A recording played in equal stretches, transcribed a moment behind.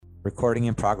Recording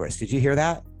in progress. Did you hear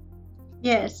that?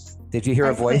 Yes. Did you hear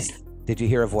a voice? Did you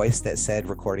hear a voice that said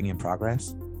recording in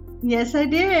progress? Yes, I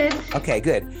did. Okay,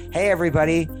 good. Hey,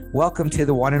 everybody. Welcome to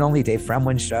the one and only Dave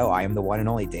Fremlin Show. I am the one and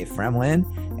only Dave Fremlin,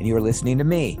 and you are listening to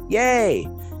me. Yay!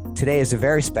 Today is a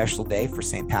very special day for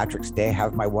St. Patrick's Day. I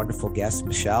have my wonderful guest,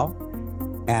 Michelle.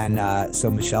 And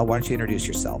so, Michelle, why don't you introduce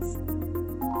yourself?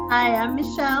 Hi, I'm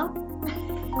Michelle.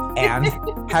 And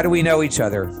how do we know each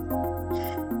other?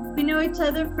 We know each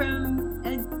other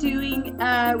from doing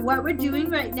what we're doing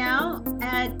right now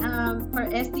at for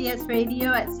SDS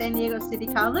Radio at San Diego City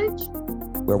College,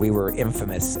 where we were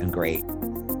infamous and great.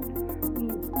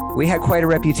 We had quite a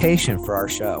reputation for our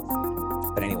show.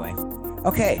 But anyway,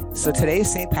 okay, so today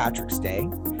is St. Patrick's Day,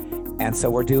 and so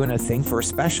we're doing a thing for a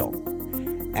special.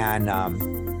 And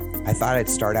I thought I'd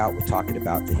start out with talking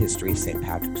about the history of St.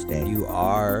 Patrick's Day. You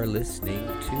are listening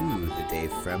to the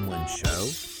Dave Fremlin Show.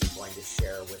 I'm going to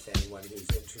share with anyone who's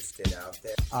interested out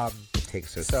there. It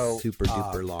takes a super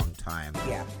duper long time to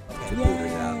boot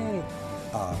it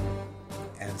up.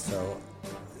 And so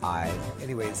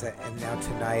anyways, and now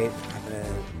tonight I'm going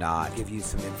to not give you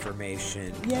some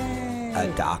information. Yay! A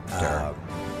doctor,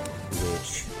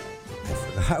 which I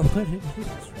forgot what it is,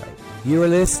 right? You are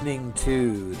listening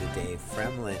to the Dave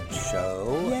Fremlin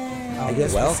Show. Yay! I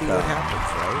guess we'll see what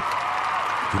happens,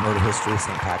 right? Do you know the history of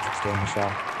St. Patrick's Day,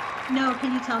 Michelle? No,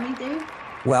 can you tell me, Dave?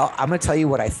 Well, I'm going to tell you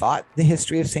what I thought the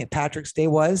history of St. Patrick's Day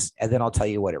was, and then I'll tell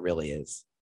you what it really is.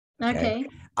 Okay.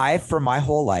 I, for my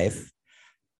whole life,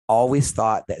 always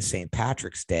thought that St.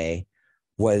 Patrick's Day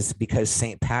was because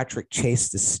St. Patrick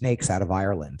chased the snakes out of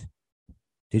Ireland.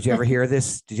 Did you ever hear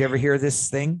this? Did you ever hear this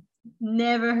thing?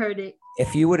 Never heard it.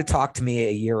 If you would have talked to me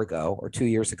a year ago or 2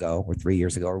 years ago or 3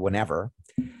 years ago or whenever,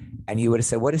 and you would have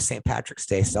said, what is St. Patrick's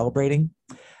Day celebrating?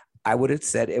 I would have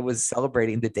said it was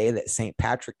celebrating the day that St.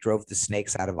 Patrick drove the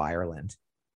snakes out of Ireland.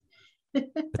 But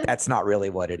that's not really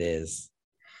what it is.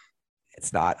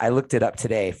 It's not. I looked it up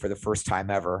today for the first time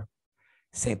ever.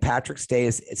 St. Patrick's Day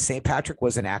St. Patrick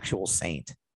was an actual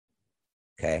saint.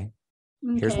 Okay.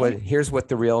 Here's what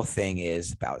the real thing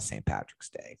is about St. Patrick's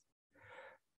Day.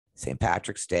 St.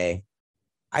 Patrick's Day.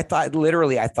 I thought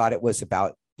it was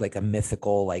about like a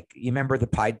mythical, like, you remember the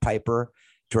Pied Piper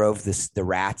drove the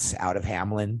rats out of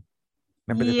Hamelin?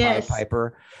 Remember the Pied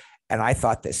Piper? And I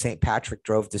thought that St. Patrick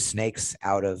drove the snakes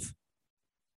out of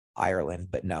Ireland,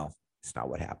 but no, it's not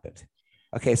what happened.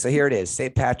 Okay, so here it is,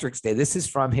 St. Patrick's Day. This is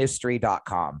from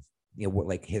history.com,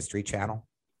 like History Channel.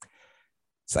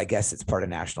 So I guess it's part of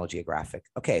National Geographic.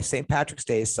 Okay, St. Patrick's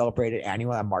Day is celebrated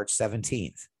annually on March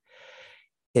 17th.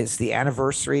 It's the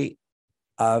anniversary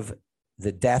of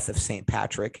the death of St.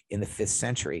 Patrick in the 5th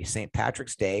century. St.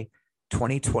 Patrick's Day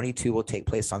 2022 will take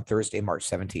place on Thursday, March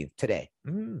 17th, today.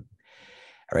 All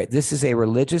right, this is a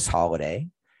religious holiday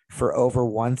for over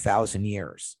 1,000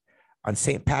 years. On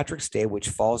St. Patrick's Day, which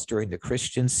falls during the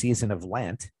Christian season of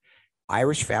Lent,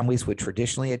 Irish families would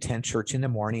traditionally attend church in the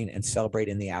morning and celebrate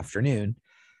in the afternoon.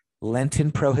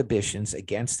 Lenten prohibitions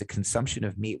against the consumption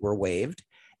of meat were waived,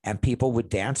 and people would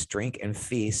dance, drink, and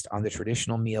feast on the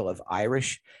traditional meal of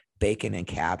Irish bacon and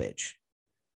cabbage.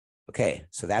 Okay,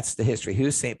 so that's the history.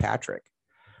 Who's St. Patrick?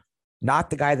 Not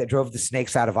the guy that drove the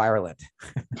snakes out of Ireland.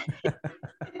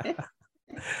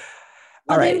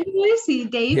 All right. Who is he,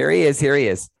 Dave? Here he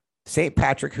is. St.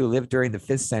 Patrick, who lived during the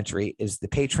 5th century, is the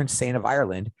patron saint of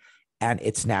Ireland and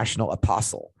its national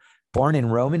apostle. Born in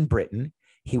Roman Britain,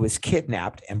 he was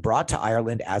kidnapped and brought to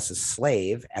Ireland as a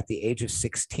slave at the age of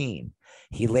 16.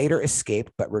 He later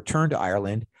escaped but returned to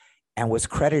Ireland and was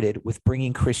credited with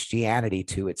bringing Christianity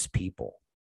to its people,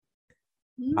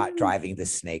 not driving the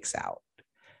snakes out.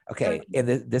 Okay,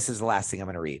 this is the last thing I'm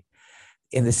going to read.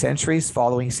 In the centuries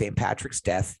following St. Patrick's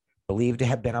death, believed to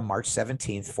have been on March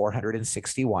 17th,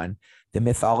 461, the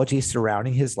mythology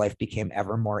surrounding his life became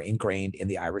ever more ingrained in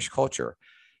the Irish culture.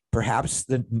 Perhaps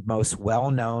the most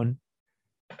well-known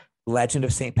legend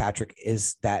of St. Patrick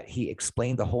is that he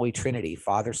explained the Holy Trinity,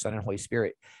 Father, Son, and Holy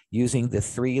Spirit, using the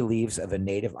 3 leaves of a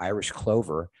native Irish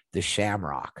clover, the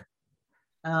shamrock.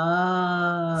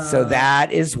 Oh. So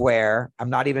that is where I'm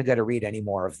not even going to read any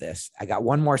more of this. I got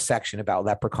one more section about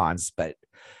leprechauns, but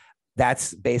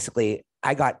that's basically,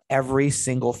 I got every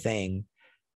single thing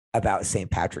about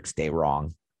St. Patrick's Day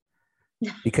wrong,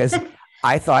 because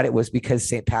I thought it was because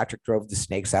St. Patrick drove the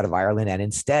snakes out of Ireland, and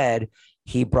instead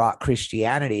he brought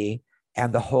Christianity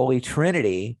and the Holy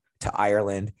Trinity to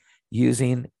Ireland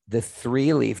using the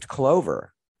 3-leafed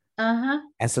clover.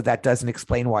 And so that doesn't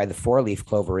explain why the 4-leaf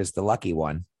clover is the lucky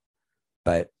one,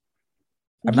 but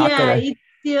I'm not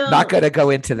going to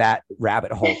go into that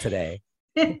rabbit hole today.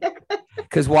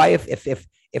 Because why, if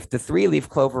if the 3-leaf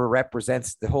clover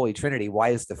represents the Holy Trinity, why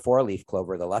is the 4-leaf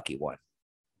clover the lucky one?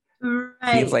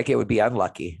 Right. Seems like it would be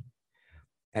unlucky.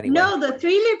 Anyway. No, the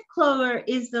 3-leaf clover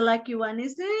is the lucky one,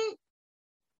 isn't it?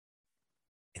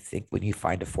 I think when you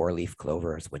find a 4-leaf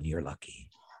clover is when you're lucky.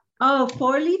 Oh,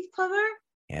 4-leaf clover?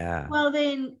 Yeah. Well,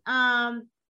 then, I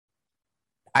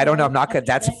don't know. I'm not good.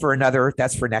 That's for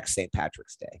next St.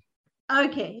 Patrick's Day.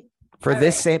 Okay. For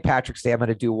this St. Patrick's Day, I'm going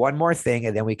to do one more thing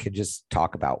and then we can just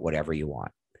talk about whatever you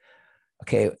want.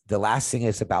 Okay. The last thing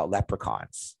is about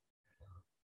leprechauns.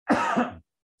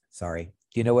 Sorry.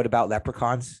 Do you know what about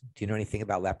leprechauns? Do you know anything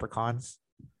about leprechauns?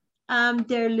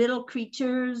 They're little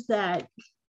creatures that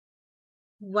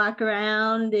walk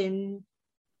around and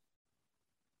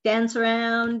dance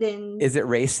around. And is it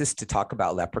racist to talk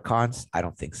about leprechauns? I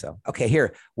don't think so. Okay,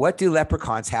 here. What do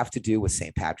leprechauns have to do with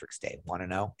St. Patrick's Day? Want to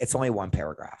know? It's only one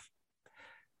paragraph.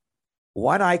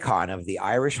 One icon of the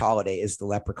Irish holiday is the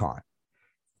leprechaun.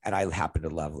 And I happen to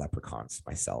love leprechauns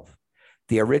myself.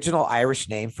 The original Irish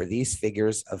name for these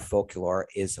figures of folklore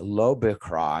is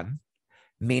lobicron,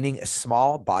 meaning a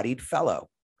small-bodied fellow.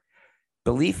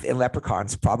 Belief in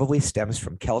leprechauns probably stems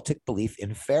from Celtic belief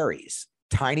in fairies,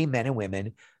 tiny men and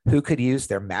women who could use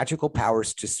their magical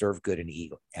powers to serve good and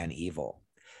evil.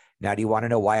 Now, do you want to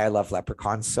know why I love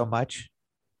leprechauns so much?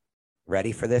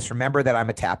 Ready for this? Remember that I'm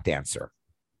a tap dancer.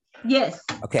 Yes.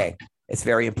 Okay, it's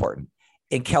very important.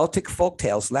 In Celtic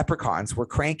folktales, leprechauns were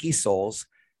cranky souls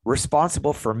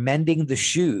responsible for mending the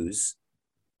shoes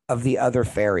of the other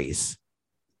fairies.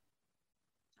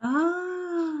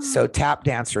 Oh. So tap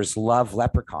dancers love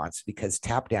leprechauns because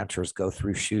tap dancers go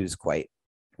through shoes quite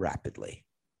rapidly.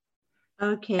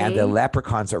 Okay. And the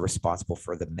leprechauns are responsible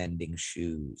for the mending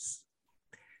shoes.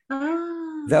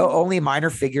 Oh. Though only minor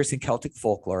figures in Celtic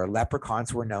folklore,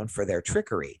 leprechauns were known for their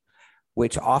trickery,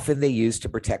 which often they used to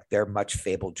protect their much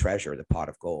fabled treasure, the pot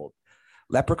of gold.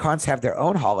 Leprechauns have their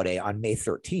own holiday on May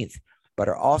 13th, but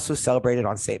are also celebrated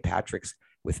on St. Patrick's,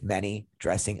 with many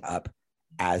dressing up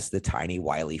as the tiny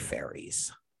wily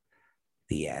fairies.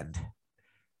 The end.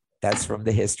 That's from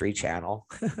the History Channel.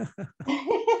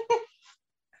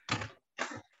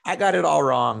 I got it all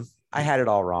wrong. I had it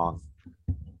all wrong.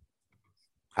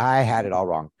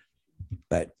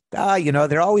 But,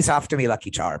 they're always after me,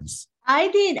 Lucky Charms. I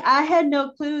did. I had no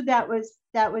clue that was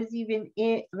even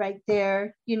it right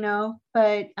there,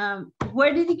 but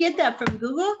where did you get that from?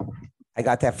 Google? I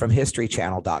got that from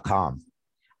historychannel.com.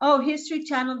 Oh,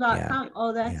 historychannel.com. Yeah.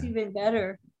 Oh, that's even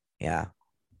better. Yeah.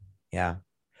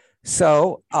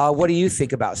 So what do you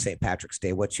think about St. Patrick's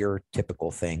Day? What's your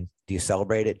typical thing? Do you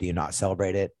celebrate it? Do you not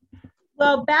celebrate it?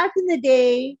 Well, back in the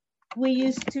day, we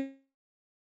used to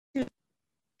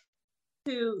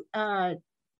do the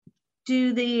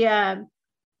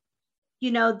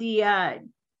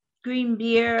green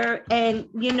beer. And,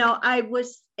 I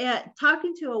was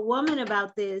talking to a woman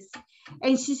about this,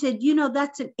 and she said,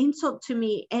 that's an insult to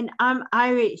me, and I'm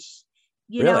Irish,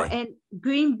 Really? And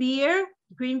green beer.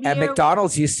 At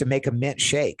McDonald's used to make a mint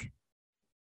shake.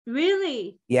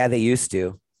 Really? Yeah, they used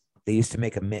to. They used to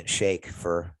make a mint shake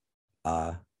for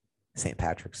St.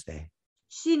 Patrick's Day.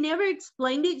 She never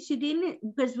explained it. She didn't,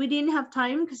 because we didn't have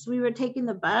time because we were taking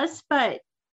the bus, but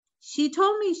she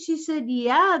told me, she said,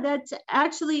 yeah, that's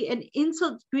actually an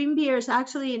insult. Green beer is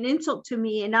actually an insult to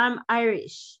me, and I'm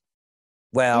Irish.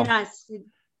 Well, and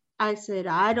I said,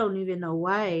 I don't even know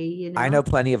why, I know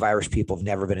plenty of Irish people have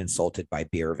never been insulted by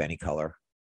beer of any color.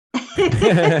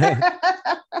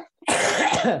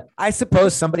 I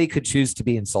suppose somebody could choose to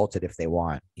be insulted if they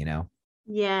want,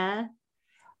 Yeah.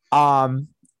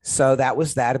 So that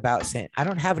was that about I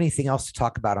don't have anything else to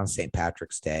talk about on St.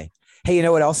 Patrick's Day. Hey, you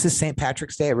know what else is St.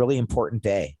 Patrick's Day? A really important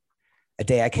day. A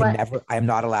day I'm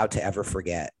not allowed to ever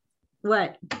forget.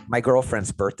 What? My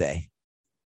girlfriend's birthday.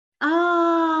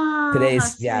 Oh,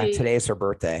 today's her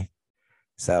birthday.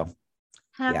 So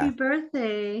happy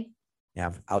birthday.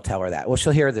 Yeah, I'll tell her that. Well,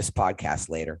 she'll hear this podcast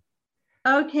later.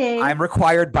 Okay. I'm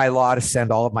required by law to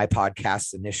send all of my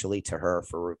podcasts initially to her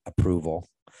for approval.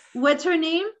 What's her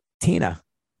name? Tina.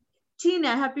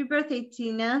 Happy birthday,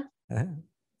 Tina. There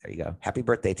you go. Happy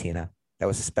birthday, Tina. That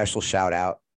was a special shout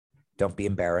out. Don't be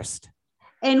embarrassed.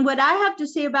 And what I have to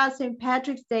say about St.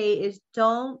 Patrick's Day is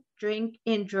don't drink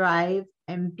and drive,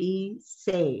 and be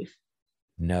safe.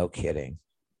 No kidding.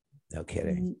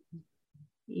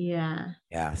 Yeah.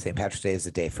 Yeah. St. Patrick's Day is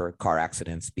a day for car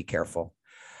accidents. Be careful.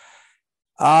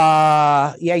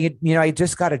 I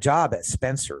just got a job at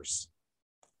Spencer's.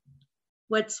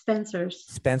 What's Spencer's?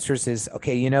 Spencer's is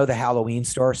okay. The Halloween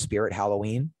store, Spirit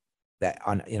Halloween, that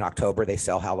in October they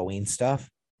sell Halloween stuff.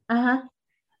 Uh-huh.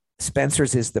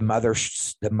 Spencer's is the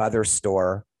mother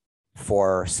store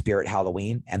for Spirit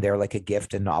Halloween, and they're like a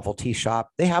gift and novelty shop.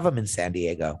 They have them in San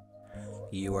Diego.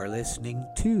 You are listening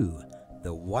to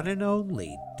the one and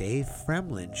only Dave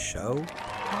Fremlin Show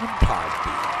on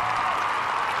Podbean.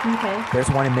 Okay. There's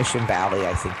one in Mission Valley.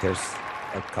 I think there's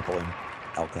a couple in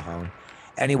El Cajon.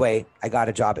 Anyway, I got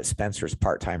a job at Spencer's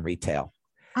part-time retail.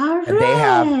 All and they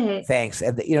have right. thanks.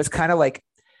 And it's kind of like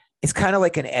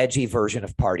an edgy version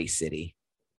of Party City.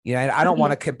 I don't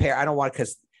want to compare. I don't want,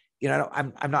 because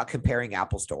I'm not comparing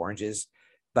apples to oranges,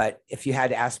 but if you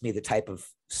had to ask me the type of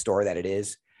store that it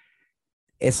is,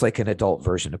 it's like an adult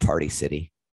version of Party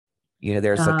City.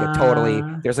 There's like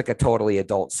a totally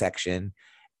adult section.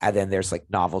 And then there's like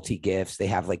novelty gifts. They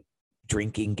have like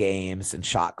drinking games and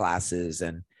shot glasses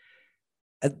and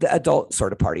the adult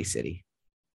sort of Party City.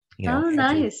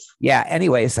 Nice. Yeah.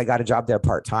 Anyways, I got a job there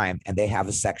part-time, and they have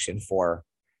a section for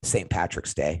St.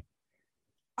 Patrick's Day.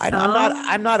 I'm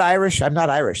not Irish. I'm not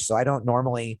Irish. So I don't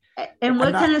normally. And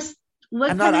what kind of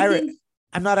Irish.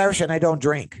 I'm not Irish, and I don't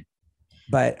drink,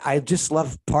 but I just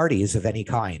love parties of any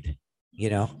kind,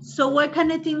 So what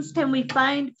kind of things can we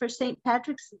find for St.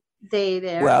 Patrick's Day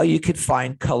there? Well, you could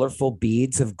find colorful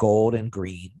beads of gold and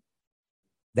green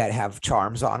that have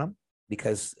charms on them,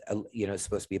 because, it's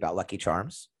supposed to be about lucky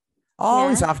charms.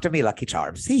 Always after me, lucky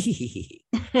charms.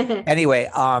 Anyway,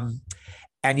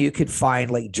 and you could find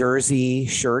like jersey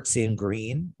shirts in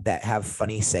green that have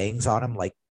funny sayings on them,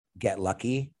 like "Get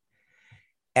Lucky,"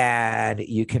 and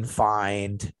you can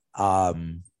find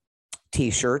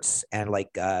T-shirts, and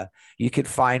like you could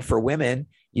find for women,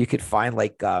 you could find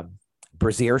like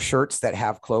brassiere shirts that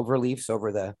have clover leaves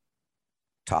over the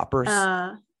toppers.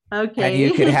 Okay. And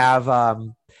you could have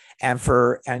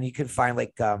and you could find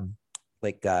like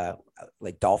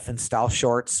dolphin style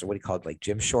shorts, or what do you call it, like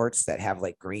gym shorts that have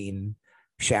like green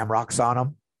shamrocks on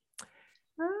them.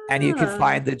 And you can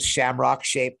find the shamrock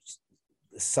shaped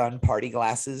sun party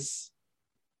glasses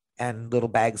and little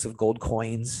bags of gold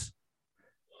coins.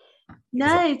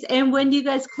 Nice. And when do you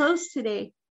guys close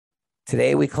today?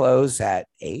 Today we close at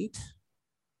 8.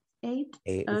 8.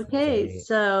 8. Okay.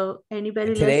 So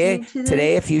anybody today, listening to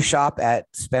today, if you shop at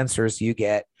Spencer's, you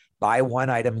get buy one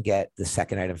item, get the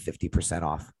second item 50%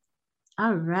 off.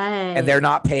 All right. And they're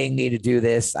not paying me to do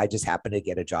this. I just happen to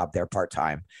get a job there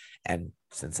part-time. And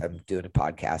since I'm doing a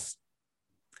podcast,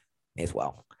 may as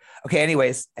well. Okay.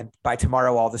 Anyways, and by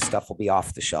tomorrow, all this stuff will be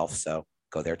off the shelf. So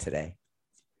go there today.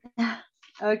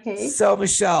 Okay. So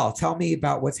Michelle, tell me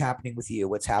about what's happening with you.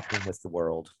 What's happening with the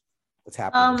world? What's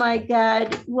happening? Oh my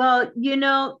God. Well, you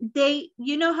know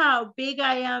how big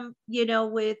I am,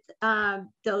 with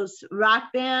those rock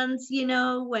bands,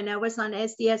 when I was on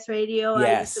SDS radio, Yes.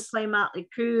 I used to play Motley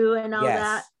Crue and all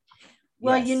that.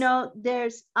 Well, Yes.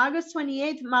 There's August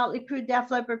 28th, Motley Crue,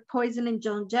 Def Leppard, Poison, and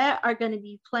Joan Jett are going to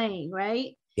be playing,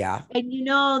 right? Yeah. And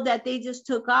that they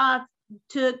just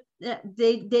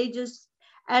they just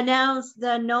announced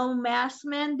the no mask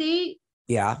mandate.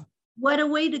 Yeah. What a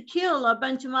way to kill a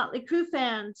bunch of Motley Crue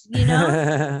fans,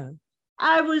 I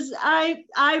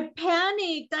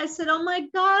panicked. I said, oh my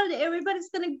God, everybody's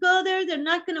going to go there. They're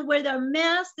not going to wear their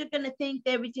mask. They're going to think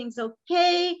everything's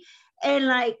okay. And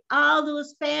like all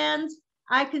those fans,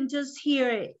 I can just hear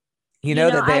it.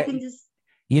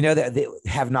 that they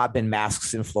have not been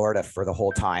masks in Florida for the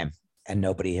whole time, and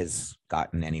nobody has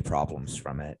gotten any problems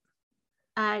from it.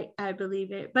 I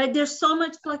believe it, but there's so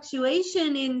much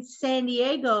fluctuation in San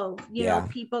Diego,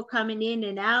 people coming in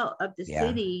and out of the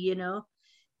city,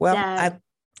 Well,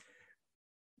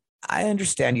 I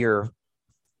understand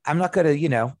I'm not going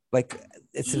to,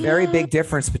 it's a very big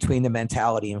difference between the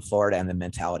mentality in Florida and the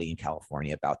mentality in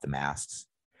California about the masks.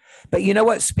 But you know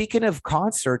what? Speaking of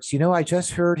concerts, I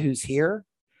just heard who's here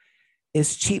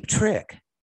is Cheap Trick.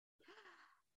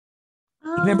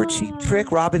 You remember Cheap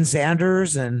Trick, Robin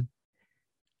Sanders, and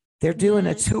they're doing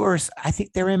a tour. I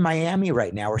think they're in Miami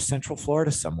right now, or Central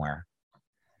Florida somewhere.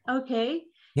 Okay.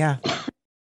 Yeah.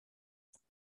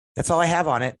 That's all I have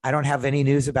on it. I don't have any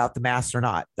news about the masks or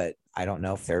not, but I don't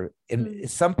know if they're in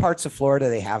some parts of Florida,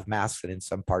 they have masks, and in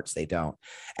some parts they don't.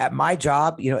 At my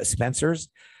job, at Spencer's,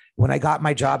 when I got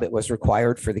my job, it was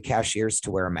required for the cashiers to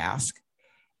wear a mask.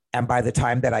 And by the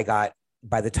time that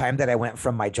I went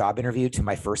from my job interview to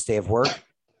my first day of work,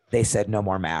 they said no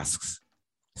more masks.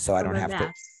 So I don't have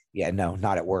to. Yeah, no,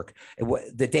 not at work.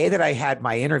 The day that I had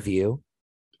my interview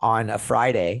on a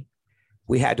Friday,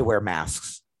 we had to wear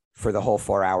masks for the whole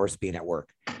 4 hours being at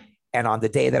work. And on the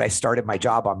day that I started my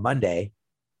job on Monday,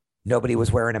 nobody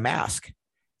was wearing a mask.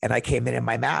 And I came in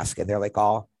my mask, and they're like,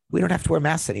 we don't have to wear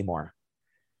masks anymore.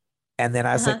 And then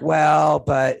I was like, well,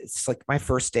 but it's like my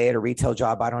first day at a retail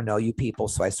job. I don't know you people.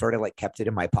 So I sort of kept it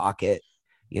in my pocket.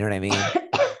 You know what I mean?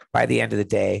 By the end of the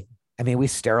day, I mean, we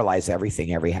sterilize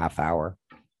everything every half hour.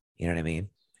 You know what I mean?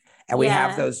 And we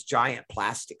have those giant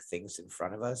plastic things in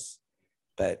front of us,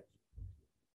 but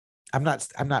I'm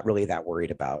not really that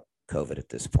worried about COVID at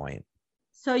this point.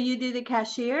 So you do the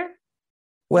cashier?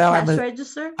 Well, cash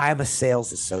register? I'm a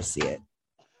sales associate.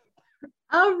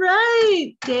 All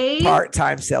right, Dave.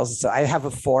 Part-time sales. So I have a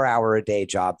 4-hour-a-day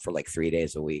job for like 3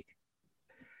 days a week.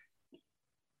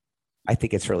 I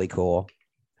think it's really cool.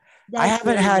 I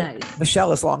haven't had,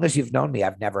 Michelle, as long as you've known me,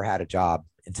 I've never had a job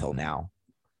until now.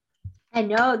 I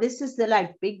know, this is the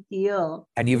like big deal.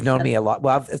 And you've known me a lot.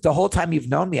 Well, the whole time you've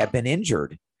known me, I've been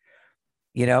injured.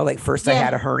 You know, like first I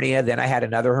had a hernia, then I had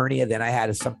another hernia, then I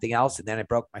had something else, and then I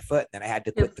broke my foot, and then I had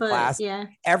to quit the class. Yeah.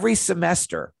 Every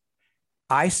semester,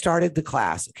 I started the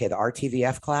class. Okay, the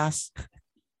RTVF class.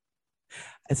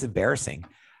 It's embarrassing.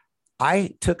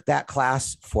 I took that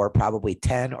class for probably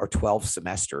 10 or 12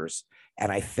 semesters,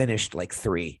 and I finished like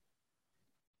 3.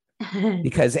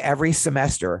 Because every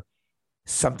semester,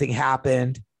 something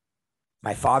happened.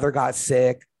 My father got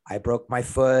sick. I broke my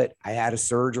foot. I had a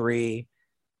surgery.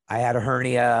 I had a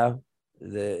hernia.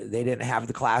 They didn't have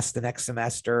the class the next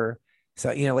semester.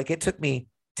 So, you know, like it took me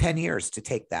 10 years to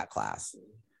take that class.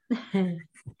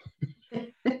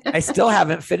 I still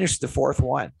haven't finished the 4th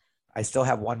one. I still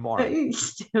have one more.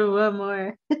 Still one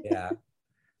more. Yeah.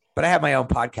 But I have my own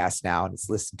podcast now and it's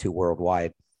listened to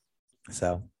worldwide.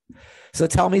 So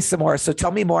tell me some more. So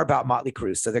tell me more about Motley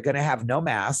Crue. So they're going to have no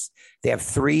masks. They have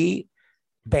 3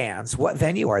 bands. What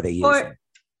venue are they using?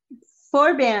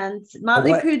 4 bands.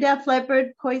 Motley Crue, Def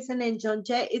Leppard, Poison, and Joan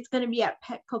Jett. It's going to be at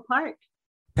Petco Park.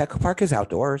 Petco Park is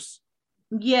outdoors.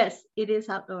 Yes, it is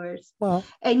outdoors. Well,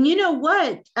 and you know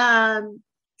what? And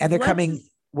they're coming.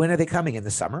 When are they coming? In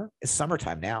the summer? It's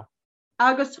summertime now.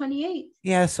 August 28th.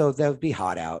 Yeah, so that would be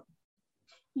hot out.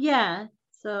 Yeah,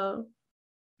 so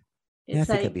I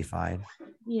think it'd be fine.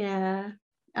 Yeah.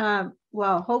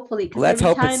 Well, hopefully. Let's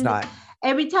hope it's not.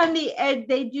 Every time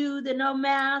they do the no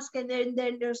mask and then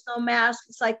there's no mask,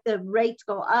 it's like the rates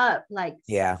go up. Like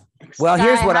yeah. Well,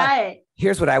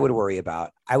 here's what I would worry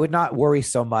about. I would not worry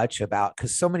so much about,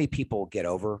 because so many people get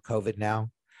over COVID now.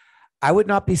 I would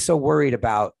not be so worried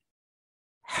about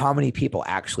how many people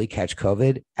actually catch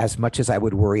COVID as much as I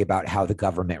would worry about how the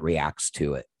government reacts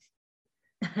to it.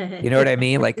 You know what I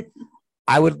mean? Like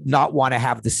I would not want to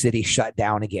have the city shut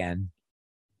down again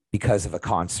because of a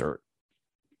concert.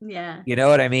 Yeah. You know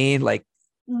what I mean? Like,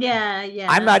 yeah.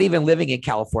 I'm not even living in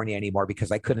California anymore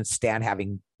because I couldn't stand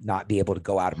having not be able to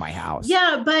go out of my house.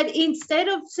 Yeah, but instead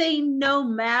of saying no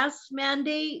mask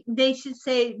mandate, they should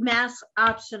say mask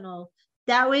optional.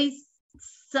 That way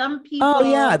some people.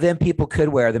 Oh yeah, then people could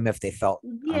wear them if they felt.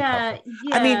 Yeah.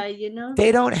 I mean, you know,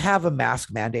 they don't have a mask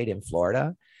mandate in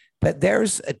Florida, but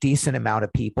there's a decent amount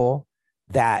of people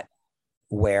that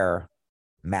wear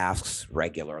masks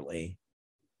regularly.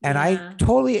 And I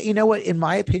totally, you know what, in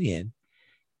my opinion,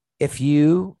 if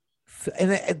you,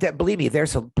 and believe me,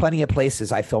 there's plenty of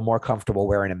places I feel more comfortable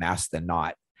wearing a mask than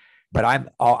not. But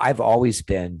I've always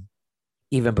been,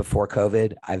 even before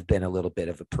COVID, I've been a little bit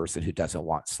of a person who doesn't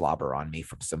want slobber on me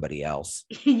from somebody else.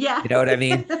 Yeah. You know what I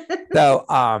mean? So,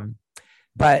 and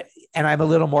I'm a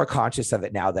little more conscious of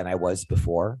it now than I was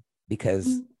before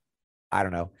because I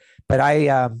don't know, but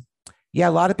a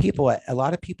lot of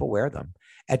people wear them.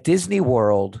 At Disney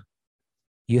World,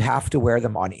 you have to wear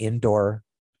them on indoor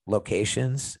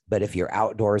locations, but if you're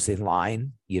outdoors in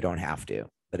line, you don't have to.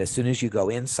 But as soon as you go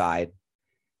inside,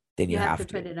 then you have to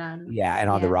put it on. Yeah, and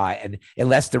on the ride, and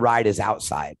unless the ride is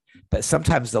outside. But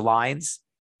sometimes the lines,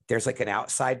 there's like an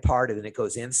outside part, and then it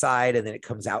goes inside, and then it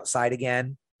comes outside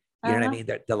again. You know what I mean?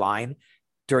 The line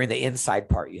during the inside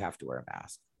part, you have to wear a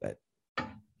mask. But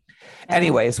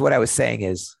anyways, what I was saying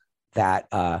is that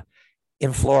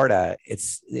in Florida,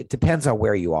 it depends on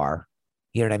where you are.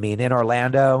 You know what I mean? In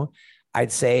Orlando,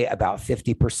 I'd say about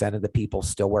 50% of the people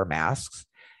still wear masks.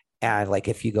 And like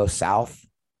if you go south,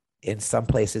 in some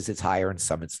places it's higher and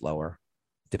some it's lower,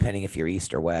 depending if you're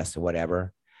east or west or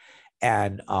whatever.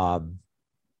 And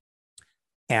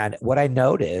what I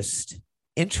noticed,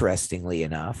 interestingly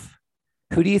enough,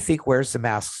 who do you think wears the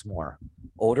masks more?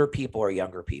 Older people or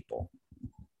younger people?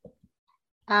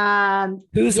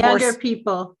 Younger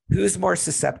people. Who's more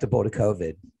susceptible to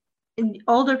COVID?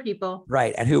 Older people.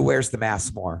 Right. And who wears the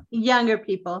mask more? Younger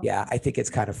people. Yeah, I think it's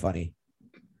kind of funny.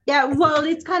 Yeah, well,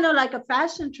 it's kind of like a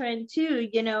fashion trend too.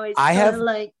 You know, it's I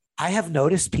have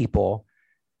noticed people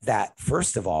that,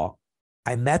 first of all,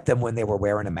 I met them when they were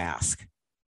wearing a mask.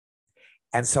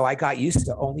 And so I got used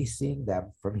to only seeing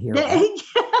them from here up.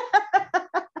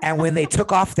 And when they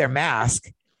took off their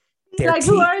mask, their teeth,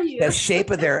 who are you? the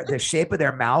shape of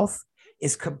their mouth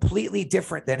is completely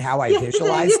different than how I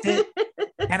visualized it.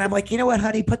 And I'm like, you know what,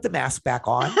 honey, put the mask back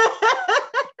on.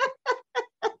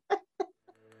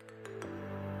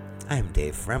 I'm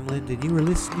Dave Fremland, and you are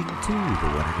listening to the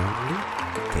one and only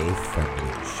Dave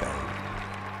Fremland Show.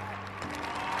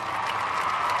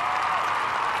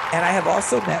 And I have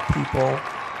also met people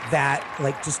that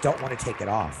like just don't want to take it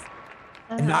off.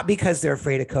 And not because they're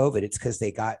afraid of COVID. It's because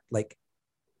they got like,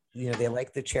 you know, they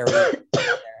like the cherry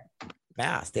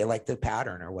mask. They like the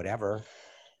pattern or whatever.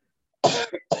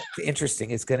 It's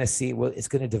interesting. It's going to see, well, it's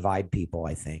going to divide people,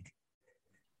 I think.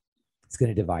 It's going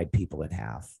to divide people in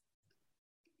half.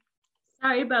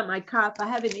 Sorry about my cough. I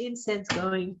have an incense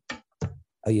going.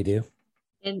 Oh, you do?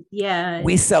 And yeah.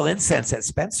 We sell incense at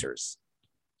Spencer's.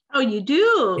 Oh, you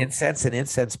do? Incense and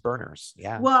incense burners.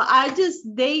 Yeah. Well, I just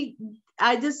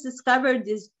discovered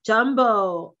this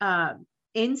jumbo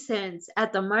incense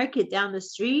at the market down the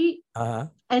street.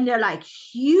 And they're like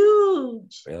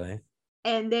huge. Really?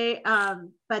 And they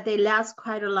but they last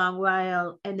quite a long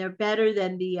while, and they're better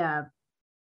than the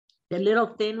little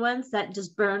thin ones that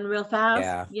just burn real fast.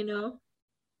 Yeah. You know?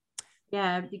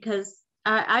 Yeah, because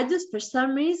I just, for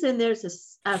some reason,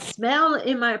 there's a smell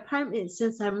in my apartment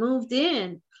since I moved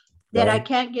in that I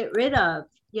can't get rid of.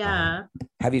 Yeah.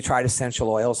 Have you tried essential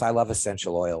oils? I love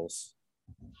essential oils.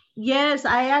 Yes,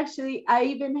 I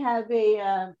even have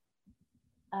a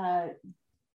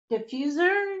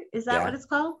diffuser. Is that what it's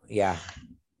called? Yeah.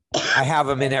 I have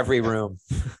them in every room.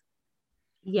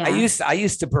 Yeah. I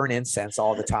used to burn incense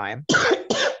all the time.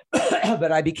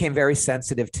 But I became very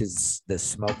sensitive to the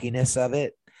smokiness of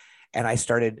it. And I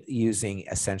started using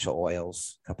essential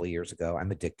oils a couple of years ago.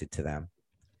 I'm addicted to them.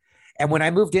 And when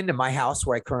I moved into my house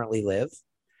where I currently live,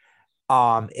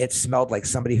 it smelled like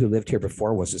somebody who lived here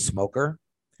before was a smoker.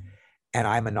 And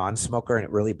I'm a non-smoker, and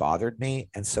it really bothered me.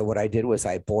 And so what I did was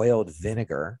I boiled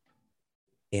vinegar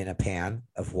in a pan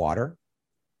of water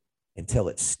until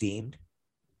it steamed.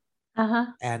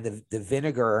 And the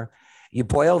vinegar, you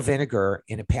boil vinegar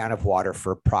in a pan of water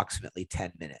for approximately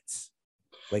 10 minutes.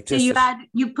 Like so you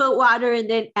put water and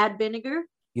then add vinegar?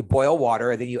 You boil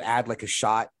water and then you add like a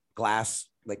shot glass,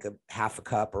 like a half a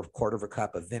cup or a quarter of a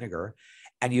cup of vinegar,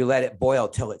 and you let it boil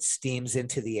till it steams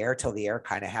into the air, till the air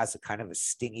kind of has a kind of a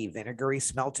stingy vinegary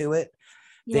smell to it.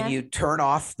 Yeah. Then you turn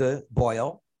off the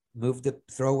boil,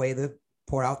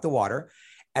 pour out the water,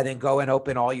 and then go and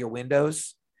open all your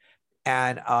windows.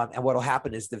 And what will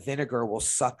happen is the vinegar will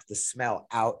suck the smell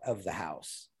out of the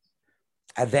house.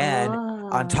 And then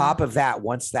on top of that,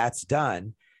 once that's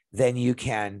done, then you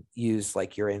can use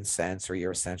like your incense or your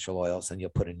essential oils, and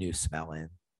you'll put a new smell in.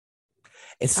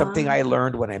 It's something I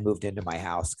learned when I moved into my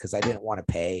house because I didn't want to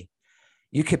pay.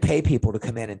 You could pay people to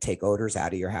come in and take odors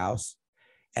out of your house,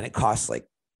 and it costs like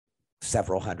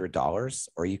several $100s,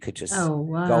 or you could just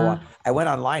go on. I went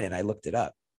online and I looked it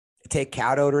up. Take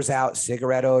cat odors out,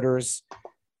 cigarette odors,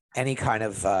 any kind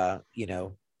of,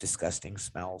 disgusting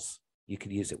smells. You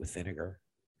can use it with vinegar.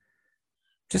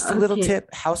 Just a little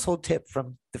tip, household tip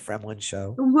from the Fremland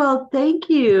Show. Well, thank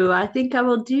you. I think I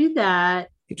will do that.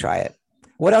 You try it.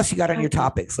 What else you got on your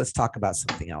topics? Let's talk about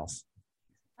something else.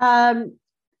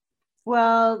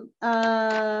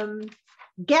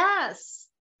 Gas.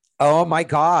 Oh my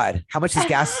God. How much is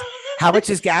gas? How much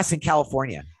is gas in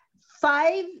California?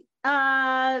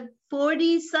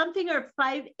 $5.40 something or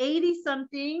 $5.80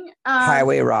 something.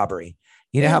 Highway robbery.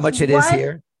 You know how much it is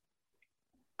here?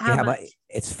 How much?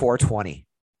 It's $4.20.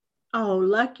 Oh,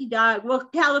 lucky dog. Well,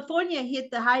 California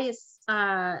hit the highest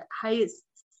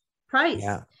price.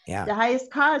 Yeah. The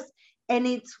highest cost. And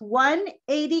it's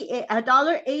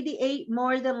 $1.88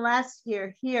 more than last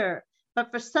year here.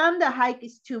 But for some, the hike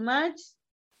is too much.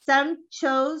 Some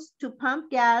chose to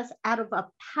pump gas out of a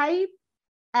pipe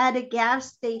at a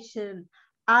gas station,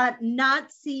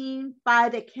 not seen by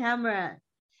the camera.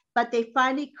 But they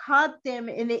finally caught them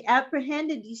and they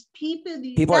apprehended these people.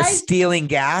 People are stealing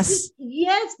gas?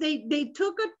 Yes, they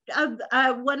took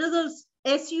one of those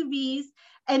SUVs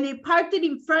and they parked it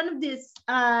in front of this,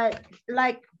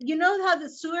 like, you know how the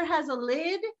sewer has a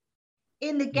lid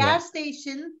in the gas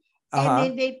station? And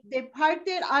then they parked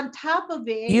it on top of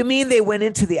it. You mean they went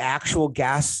into the actual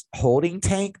gas holding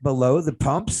tank below the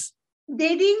pumps?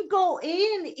 They didn't go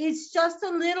in. It's just a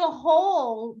little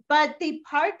hole, but they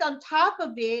parked on top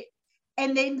of it.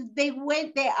 And then they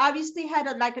obviously had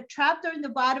a trapdoor in the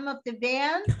bottom of the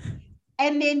van.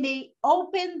 And then they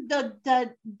opened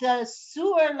the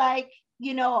sewer,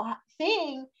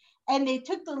 thing. And they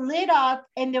took the lid off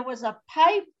and there was a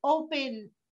pipe open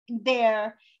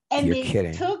there. And You're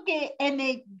kidding. Took it and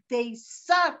they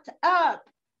sucked up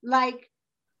like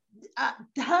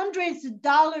hundreds of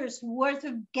dollars worth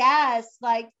of gas,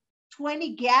 like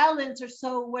 20 gallons or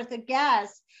so worth of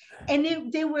gas.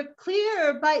 And they were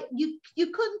clear, but you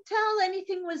couldn't tell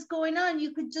anything was going on.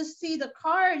 You could just see the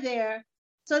car there.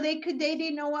 So they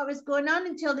didn't know what was going on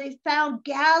until they found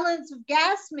gallons of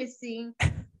gas missing,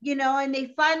 and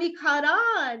they finally caught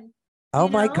on. Oh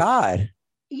my God.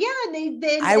 Yeah, and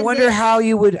then I wonder how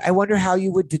you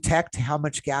would detect how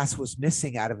much gas was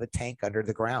missing out of a tank under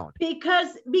the ground.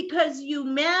 Because you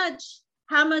match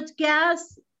how much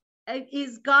gas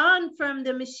is gone from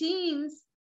the machines,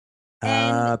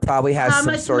 and probably has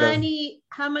some sort of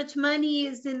how much money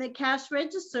is in the cash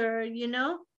register,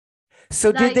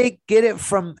 So did they get it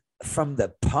from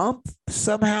the pump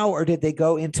somehow, or did they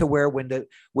go into where when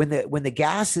the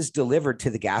gas is delivered to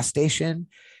the gas station,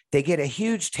 they get a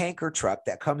huge tanker truck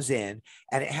that comes in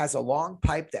and it has a long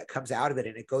pipe that comes out of it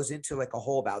and it goes into like a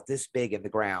hole about this big in the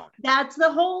ground. That's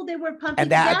the hole they were pumping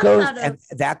and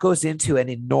that goes into an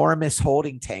enormous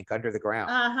holding tank under the ground.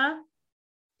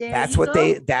 That's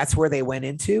where they went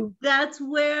into. That's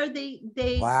where they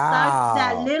wow. sucked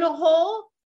that little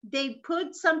hole. They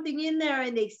put something in there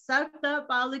and they sucked up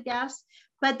all the gas,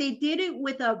 but they did it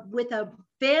with a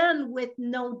van with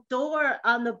no door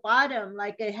on the bottom,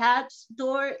 like a hatch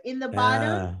door in the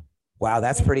bottom. Wow,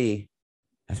 that's pretty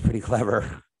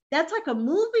clever. That's like a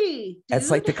movie, dude.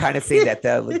 That's like the kind of thing that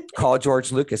they'll call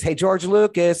George Lucas. Hey, George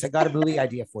Lucas, I got a movie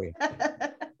idea for you.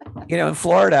 In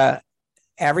Florida,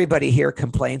 everybody here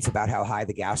complains about how high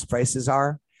the gas prices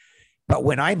are. But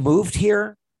when I moved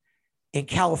here in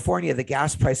California, the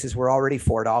gas prices were already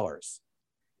 $4.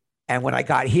 And when I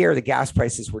got here, the gas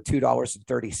prices were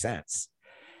 $2.30.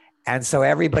 And so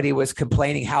everybody was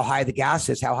complaining how high the gas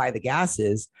is.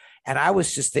 And I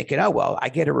was just thinking, oh, well, I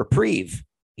get a reprieve.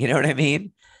 You know what I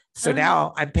mean? So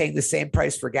now I'm paying the same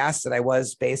price for gas that I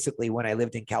was basically when I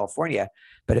lived in California.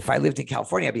 But if I lived in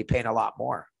California, I'd be paying a lot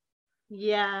more.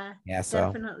 Yeah. Yeah. So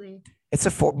definitely. It's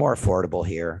more affordable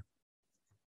here.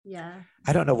 Yeah.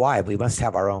 I don't know why. We must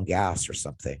have our own gas or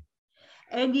something.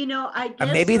 And, I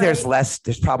guess maybe there's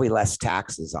probably less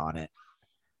taxes on it.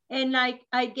 And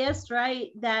I guess, right,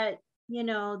 that,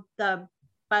 the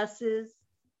buses,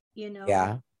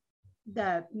 yeah,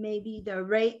 maybe the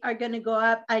rate are going to go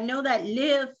up. I know that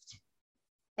Lyft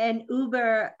and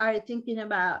Uber are thinking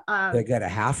about they're going to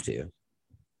have to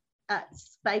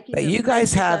spiking. But you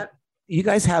guys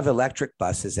have electric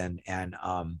buses and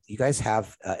you guys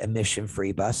have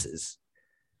emission-free buses.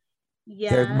 Yeah,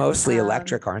 they're mostly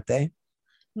electric, aren't they?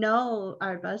 No,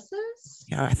 our buses.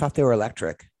 Yeah, I thought they were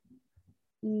electric.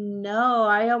 No,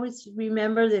 I always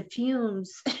remember the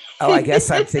fumes. Oh, I guess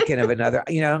I'm thinking of another.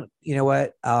 You know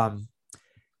what,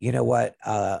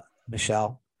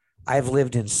 Michelle? I've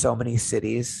lived in so many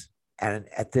cities, and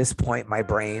at this point, my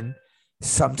brain,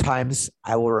 sometimes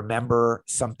I will remember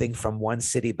something from one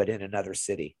city, but in another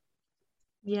city.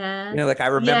 Yeah. Like I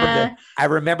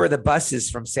remember the buses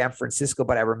from San Francisco,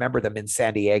 but I remember them in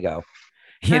San Diego.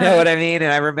 You know what I mean?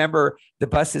 And I remember the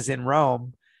buses in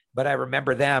Rome, but I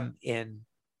remember them in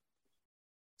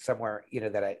somewhere,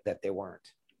 that they weren't.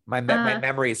 My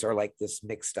memories are like this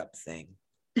mixed up thing.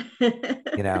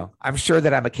 I'm sure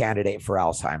that I'm a candidate for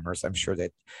Alzheimer's. I'm sure that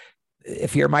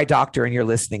if you're my doctor and you're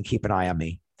listening, keep an eye on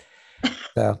me.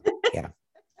 So yeah,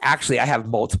 actually I have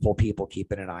multiple people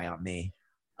keeping an eye on me.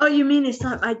 Oh, you mean it's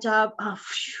not my job? Oh,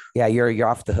 yeah, you're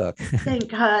off the hook. Thank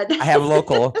God. I have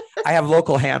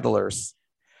local handlers.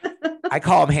 I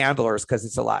call them handlers because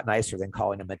it's a lot nicer than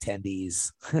calling them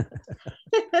attendees.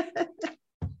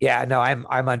 Yeah, no,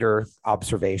 I'm under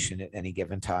observation at any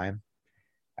given time.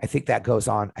 I think that goes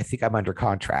on. I think I'm under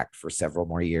contract for several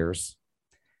more years.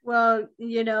 Well,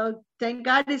 thank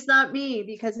God it's not me,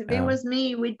 because if it was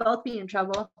me, we'd both be in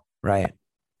trouble. Right.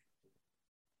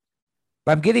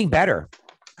 But I'm getting better.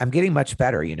 I'm getting much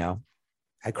better.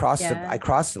 I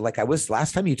crossed like I was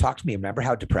last time you talked to me. Remember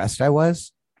how depressed I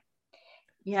was?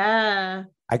 Yeah.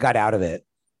 I got out of it.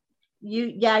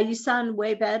 You sound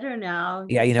way better now.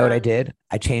 Yeah. You know what I did?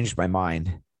 I changed my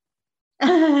mind.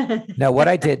 No, what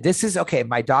I did, this is okay.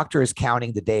 My doctor is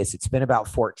counting the days. It's been about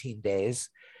 14 days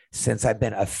since I've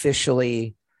been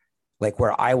officially like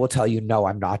where I will tell you, no,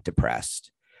 I'm not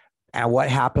depressed. And what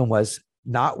happened was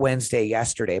not Wednesday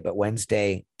yesterday, but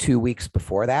Wednesday 2 weeks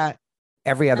before that.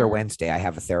 Every other Wednesday, I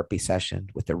have a therapy session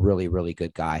with a really, really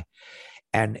good guy.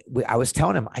 And I was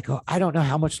telling him, I don't know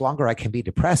how much longer I can be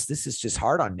depressed. This is just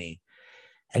hard on me.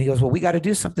 And he goes, well, we got to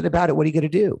do something about it. What are you going to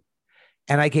do?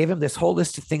 And I gave him this whole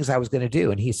list of things I was going to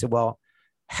do. And he said, well,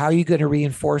 how are you going to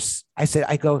reinforce? I said,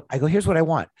 I go, here's what I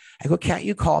want. I go, can't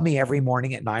you call me every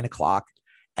morning at 9:00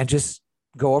 and just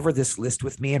go over this list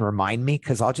with me and remind me?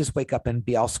 Cause I'll just wake up and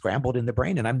be all scrambled in the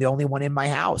brain. And I'm the only one in my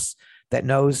house that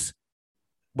knows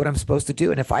what I'm supposed to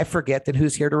do. And if I forget, then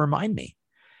who's here to remind me?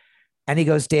 And he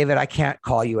goes, David, I can't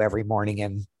call you every morning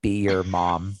and be your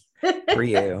mom for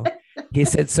you. He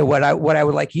said, so what I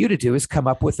would like you to do is come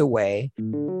up with a way.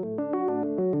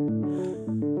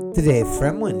 The Dave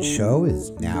Fremlin Show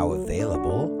is now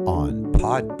available on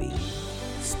Podbean,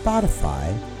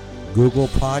 Spotify, Google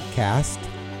Podcast,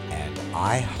 and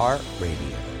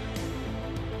iHeartRadio.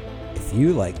 If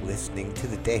you like listening to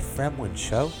The Dave Fremlin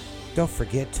Show, don't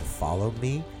forget to follow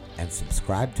me and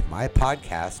subscribe to my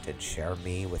podcast and share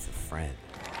me with a friend.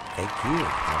 Thank you and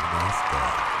have a nice day.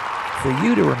 For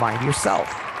you to remind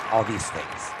yourself all these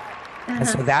things. And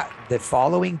so that the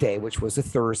following day, which was a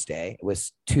Thursday, it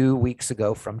was 2 weeks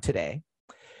ago from today,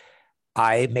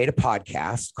 I made a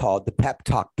podcast called the Pep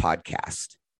Talk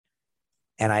Podcast.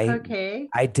 And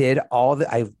I did all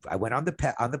the, I went on the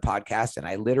podcast and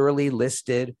I literally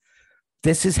listed,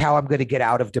 this is how I'm going to get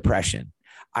out of depression.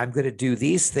 I'm going to do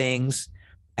these things.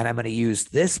 And I'm going to use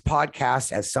this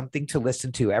podcast as something to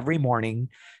listen to every morning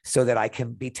so that I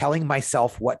can be telling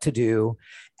myself what to do.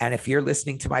 And if you're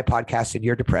listening to my podcast and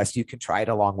you're depressed, you can try it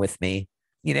along with me.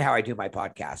 You know how I do my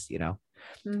podcast, and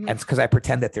it's because I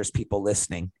pretend that there's people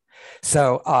listening.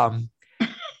 So, I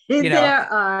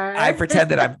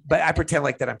pretend I pretend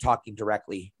like that I'm talking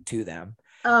directly to them.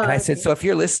 And I said, so if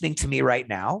you're listening to me right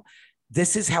now,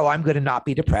 this is how I'm going to not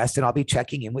be depressed. And I'll be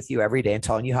checking in with you every day and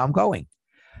telling you how I'm going.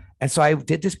 And so I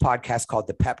did this podcast called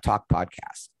the Pep Talk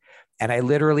Podcast. And I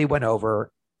literally went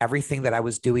over everything that I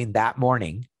was doing that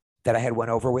morning that I had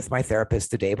went over with my therapist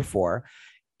the day before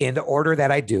in the order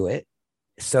that I do it,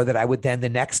 so that I would then the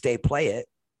next day play it.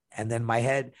 And then my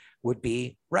head would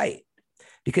be right.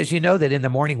 Because you know that in the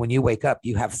morning when you wake up,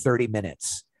 you have 30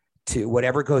 minutes to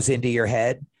whatever goes into your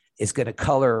head is going to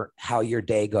color how your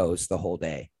day goes the whole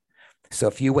day. So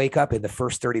if you wake up in the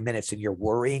first 30 minutes and you're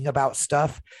worrying about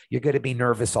stuff, you're going to be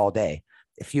nervous all day.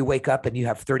 If you wake up and you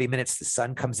have 30 minutes, the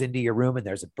sun comes into your room and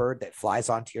there's a bird that flies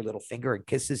onto your little finger and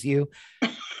kisses you,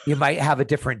 you might have a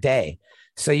different day.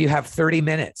 So you have 30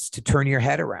 minutes to turn your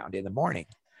head around in the morning.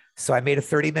 So I made a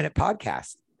 30-minute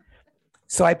podcast.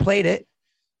 So I played it.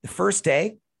 The first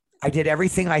day, I did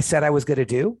everything I said I was going to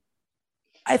do.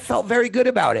 I felt very good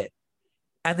about it.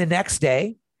 And the next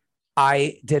day,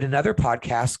 I did another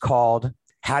podcast called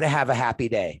How to Have a Happy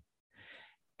Day.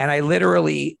 And I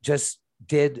literally just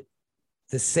did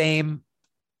the same.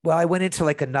 Well, I went into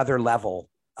like another level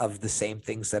of the same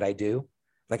things that I do.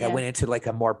 Like I went into like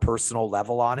a more personal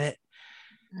level on it.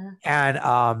 And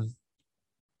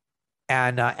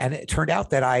it turned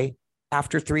out that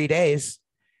after 3 days,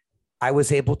 I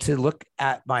was able to look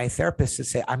at my therapist and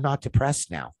say, I'm not depressed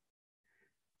now.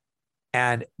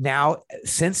 And now,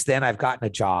 since then, I've gotten a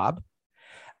job.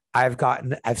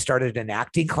 I've started an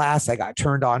acting class. I got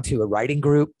turned on to a writing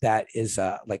group that is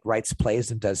like writes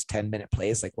plays and does 10-minute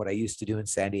plays, like what I used to do in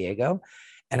San Diego.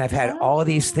 And I've had all of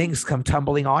these things come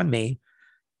tumbling on me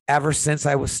ever since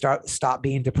I was stopped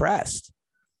being depressed.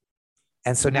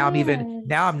 And so now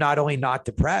I'm not only not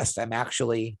depressed, I'm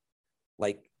actually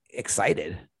like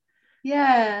excited.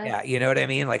 Yeah. You know what I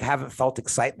mean? Like haven't felt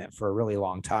excitement for a really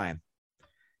long time.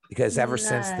 Because ever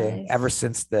since there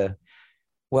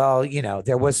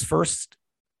was first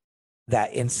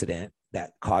that incident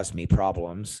that caused me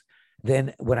problems.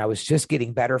 Then when I was just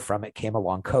getting better from it, came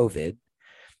along COVID.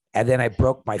 And then I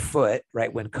broke my foot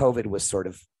right when COVID was sort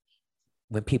of,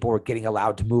 when people were getting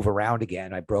allowed to move around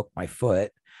again, I broke my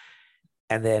foot.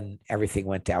 And then everything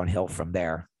went downhill from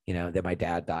there. Then my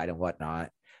dad died and whatnot.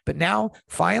 But now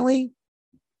finally,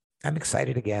 I'm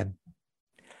excited again.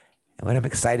 And when I'm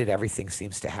excited, everything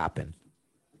seems to happen.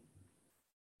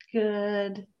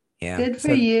 Good. Yeah. Good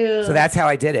for you. So that's how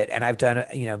I did it. And I've done,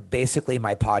 basically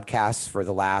my podcasts for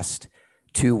the last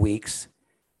 2 weeks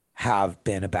have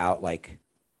been about because,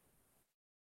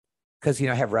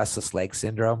 I have restless leg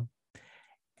syndrome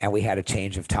and we had a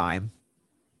change of time.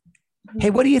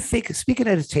 Hey, what do you think? Speaking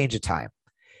of a change of time,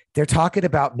 they're talking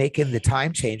about making the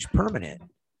time change permanent.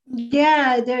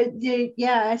 Yeah,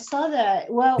 I saw that.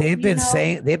 Well, they've been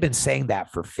saying that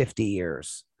for 50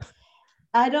 years.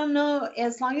 I don't know,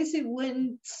 as long as it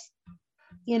wouldn't,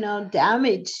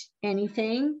 damage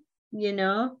anything,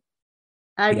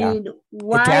 I mean,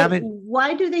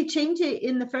 why do they change it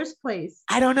in the first place?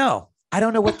 I don't know. I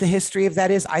don't know what the history of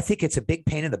that is. I think it's a big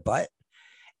pain in the butt.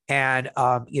 And,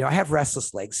 I have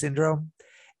restless leg syndrome,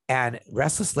 and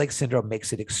restless leg syndrome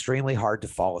makes it extremely hard to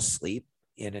fall asleep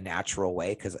in a natural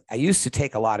way. Cause I used to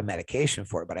take a lot of medication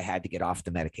for it, but I had to get off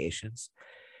the medications,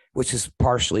 which is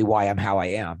partially why I'm how I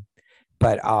am.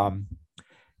 But,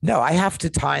 no, I have to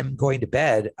time going to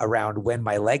bed around when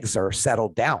my legs are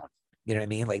settled down. You know what I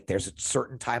mean? Like there's a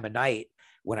certain time of night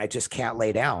when I just can't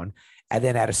lay down. And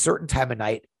then at a certain time of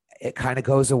night, it kind of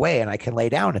goes away and I can lay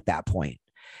down at that point.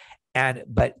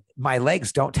 But my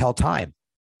legs don't tell time.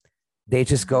 They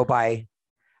just go by.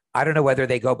 I don't know whether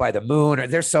they go by the moon or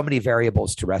there's so many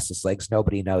variables to restless legs.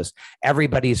 Nobody knows.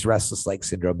 Everybody's restless leg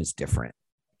syndrome is different.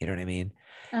 You know what I mean?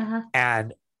 Uh-huh.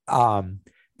 And,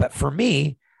 but for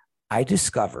me, I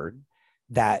discovered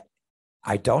that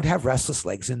I don't have restless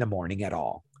legs in the morning at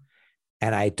all.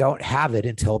 And I don't have it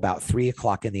until about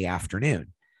 3:00 in the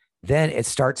afternoon. Then it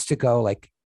starts to go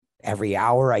like every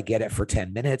hour I get it for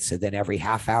 10 minutes. And then every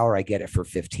half hour I get it for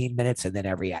 15 minutes. And then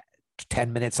every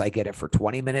 10 minutes, I get it for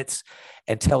 20 minutes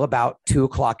until about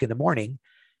 2:00 in the morning.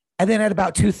 And then at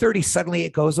about 2:30, suddenly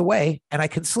it goes away and I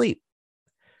can sleep.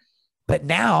 But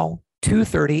now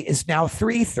 2:30 is now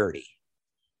 3:30.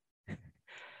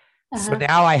 So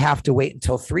now I have to wait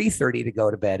until 3:30 to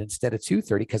go to bed instead of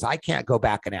 2:30 because I can't go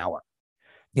back an hour.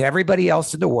 Everybody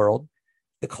else in the world,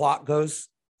 the clock goes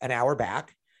an hour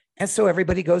back. And so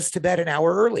everybody goes to bed an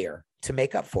hour earlier to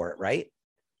make up for it, right?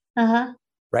 Uh-huh.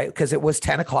 Right? Because it was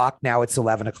 10:00. Now it's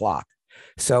 11:00.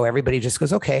 So everybody just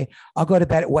goes, okay, I'll go to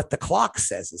bed at what the clock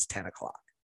says is 10:00.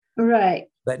 Right.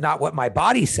 But not what my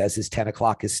body says is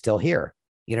 10:00 is still here.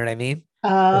 You know what I mean?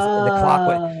 Oh. The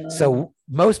clock. So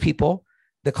most people,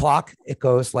 the clock, it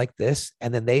goes like this.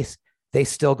 And then they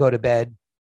still go to bed.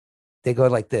 They go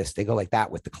like this. They go like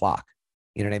that with the clock.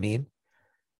 You know what I mean?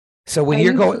 So when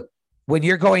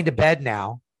you're going to bed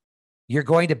now, you're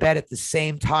going to bed at the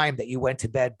same time that you went to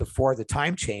bed before the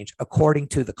time change, according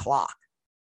to the clock.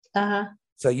 Uh-huh.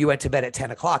 So you went to bed at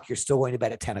 10:00. You're still going to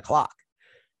bed at 10:00.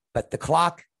 But the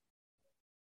clock,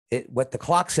 what the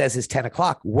clock says is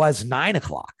 10:00 was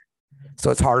 9:00.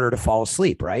 So it's harder to fall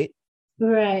asleep, right?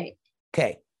 Right.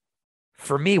 Okay.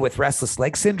 For me with restless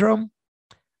leg syndrome,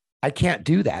 I can't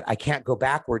do that. I can't go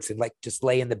backwards and like just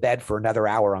lay in the bed for another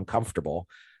hour uncomfortable.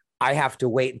 I have to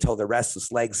wait until the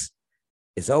restless legs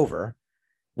is over,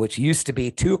 which used to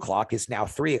be 2:00 is now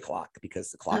 3:00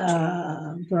 because the clock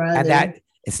changed. Brother. And that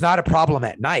it's not a problem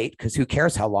at night because who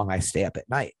cares how long I stay up at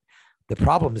night? The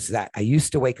problem is that I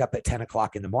used to wake up at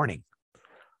 10:00 in the morning.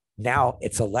 Now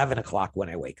it's 11:00 when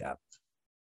I wake up.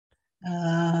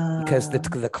 Because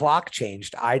the clock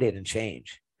changed. I didn't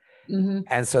change. Mm-hmm.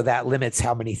 And so that limits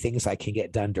how many things I can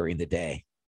get done during the day.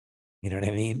 You know what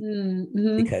I mean?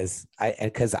 Mm-hmm. Because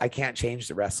I can't change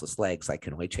the restless legs. I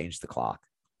can only change the clock.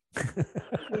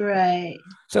 Right.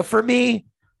 So for me,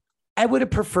 I would have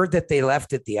preferred that they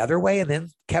left it the other way and then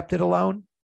kept it alone.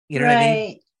 You know what I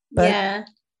mean? But yeah.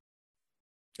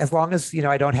 as long as,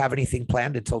 I don't have anything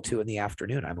planned until 2 PM,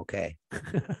 I'm okay.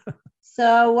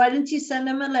 So why don't you send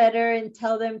them a letter and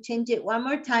tell them change it one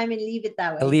more time and leave it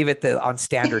that way? I'll leave it on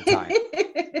standard time.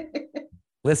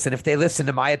 Listen, if they listened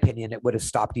to my opinion, it would have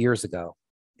stopped years ago.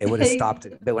 It would have stopped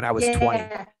it when I was 20.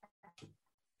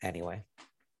 Anyway,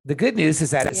 the good news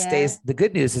is that it stays. The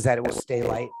good news is that it will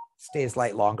stays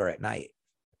light longer at night.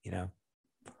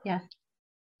 Yeah.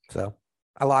 So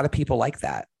a lot of people like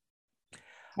that.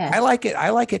 Yeah. I like it. I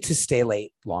like it to stay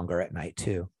late longer at night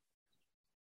too.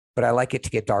 But I like it to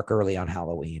get dark early on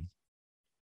Halloween.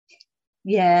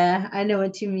 Yeah, I know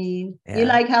what you mean. Yeah. You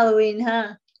like Halloween,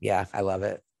 huh? Yeah, I love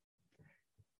it.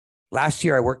 Last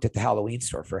year, I worked at the Halloween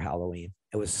store for Halloween.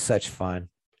 It was such fun.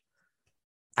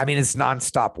 I mean, it's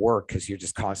nonstop work because you're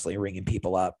just constantly ringing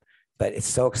people up, but it's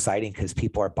so exciting because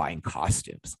people are buying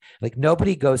costumes. Like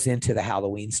nobody goes into the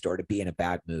Halloween store to be in a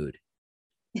bad mood.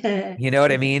 You know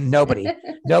what I mean?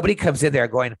 Nobody comes in there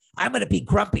going, I'm going to be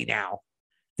grumpy now.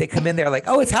 They come in there like,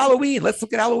 oh, it's Halloween. Let's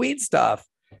look at Halloween stuff.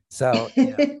 So,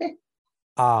 yeah,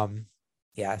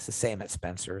 it's the same at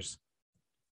Spencer's.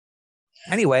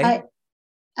 Anyway,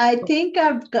 I think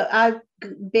I've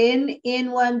been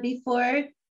in one before.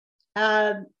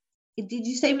 Did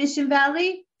you say Mission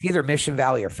Valley? Either Mission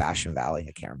Valley or Fashion Valley.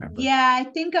 I can't remember. Yeah, I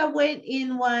think I went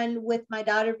in one with my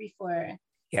daughter before.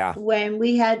 Yeah. When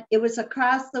it was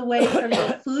across the way from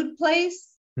the food place.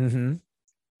 Mm-hmm.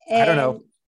 I don't know.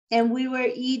 And we were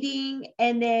eating,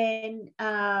 and then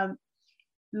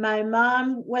my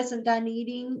mom wasn't done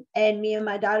eating, and me and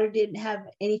my daughter didn't have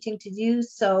anything to do.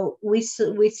 So we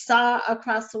saw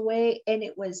across the way, and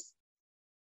it was,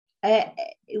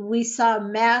 we saw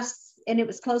masks, and it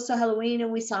was close to Halloween,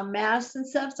 and we saw masks and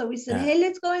stuff. So we said, hey,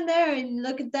 let's go in there and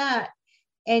look at that.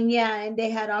 And and they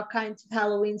had all kinds of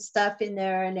Halloween stuff in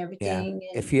there and everything. Yeah.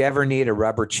 And if you ever need a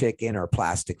rubber chicken or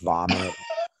plastic vomit,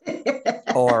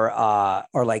 or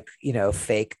like,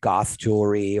 fake goth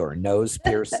jewelry or nose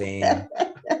piercing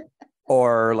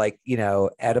or like,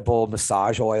 edible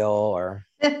massage oil or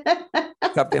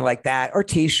something like that, or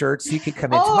t-shirts, you can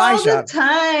come into my shop. All the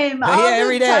time.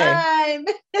 Every day.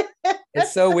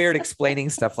 It's so weird explaining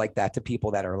stuff like that to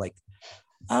people that are like,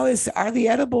 oh, are the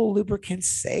edible lubricants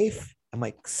safe? I'm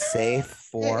like, safe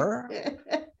for?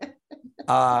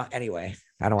 Anyway,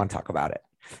 I don't want to talk about it.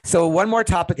 So one more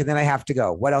topic and then I have to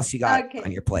go. What else you got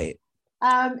on your plate?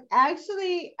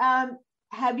 Actually,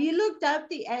 have you looked up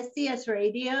the SDS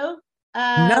radio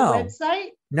No. website?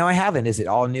 No, I haven't. Is it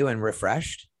all new and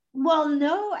refreshed? Well,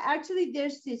 no, actually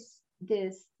there's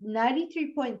this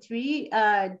 93.3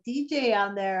 DJ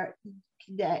on there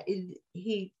that is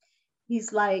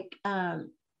he's like I'm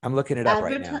looking it up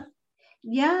right now.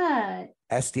 Yeah.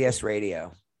 SDS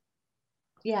radio.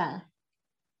 Yeah.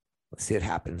 Let's see what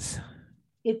happens.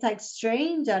 It's like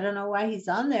strange. I don't know why he's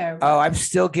on there. Oh, I'm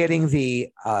still getting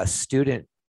the student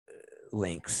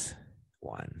links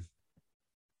one.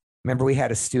 Remember we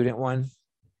had a student one?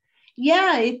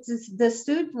 Yeah, it's the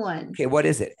student one. Okay, what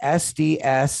is it?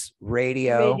 SDS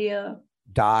radio.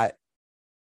 Dot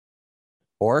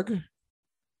org?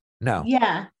 No.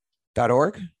 Yeah.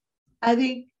 .org? I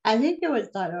think it was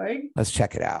 .org. Let's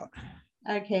check it out.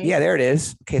 Okay. Yeah, there it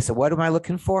is. Okay, so what am I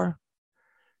looking for?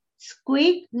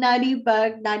 Squeak 90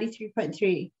 Bug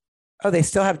 93.3. Oh, they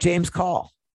still have James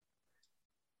Call.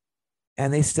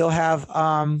 And they still have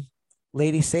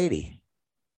Lady Sadie.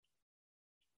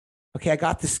 Okay, I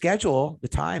got the schedule, the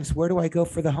times. Where do I go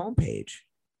for the homepage?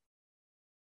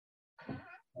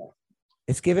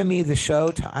 It's giving me the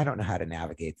show. I don't know how to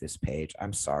navigate this page.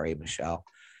 I'm sorry, Michelle.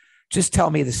 Just tell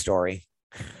me the story.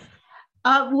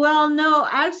 Well, no,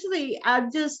 actually, I've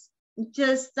just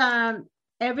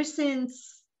ever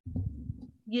since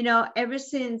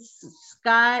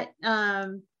Scott,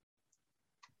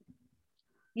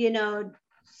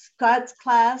 Scott's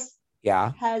class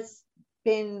has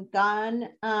been gone.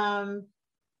 I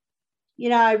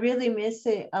really miss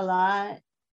it a lot.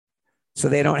 So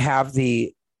they don't have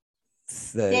they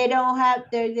don't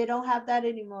have that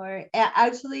anymore.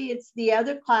 Actually, it's the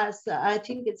other class. I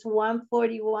think it's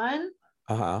 141.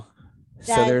 So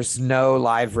there's no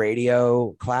live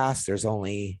radio class. There's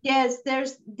only there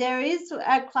is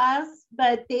a class,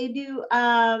 but they do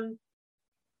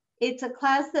it's a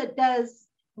class that does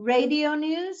radio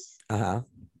news.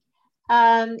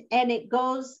 And it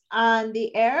goes on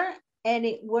the air and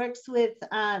it works with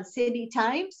City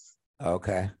Times.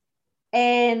 Okay.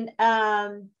 And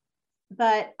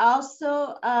but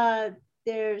also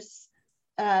there's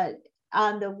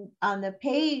on the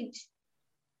page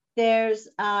there's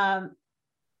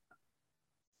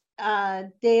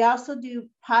they also do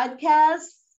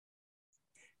podcasts.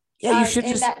 Yeah, you should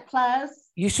that class.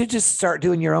 You should just start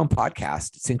doing your own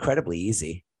podcast. It's incredibly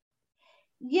easy.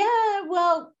 Yeah,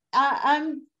 well,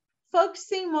 I'm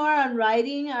focusing more on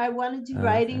writing. I want to do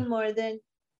writing more than,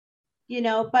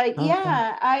 but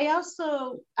yeah, I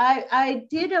also, I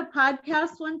did a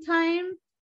podcast one time,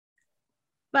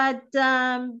 but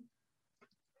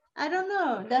I don't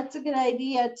know. That's a good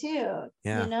idea too.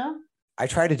 Yeah. I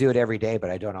try to do it every day,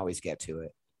 but I don't always get to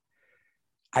it.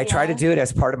 I try to do it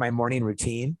as part of my morning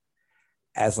routine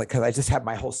because I just have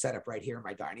my whole setup right here in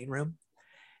my dining room.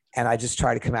 And I just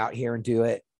try to come out here and do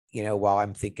it, while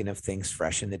I'm thinking of things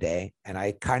fresh in the day. And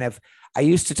I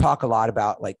used to talk a lot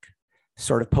about like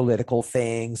sort of political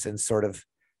things and sort of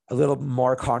a little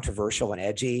more controversial and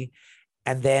edgy.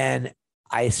 And then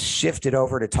I shifted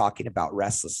over to talking about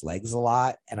restless legs a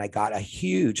lot. And I got a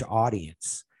huge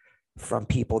audience from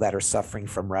people that are suffering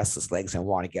from restless legs and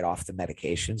want to get off the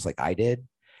medications like I did.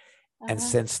 And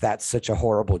since that's such a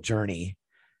horrible journey,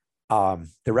 the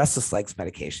restless legs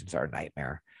medications are a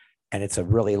nightmare. And it's a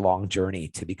really long journey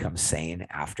to become sane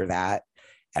after that.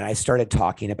 And I started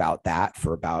talking about that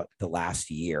for about the last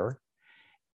year.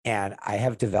 And I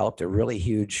have developed a really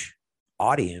huge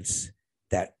audience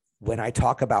that when I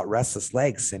talk about restless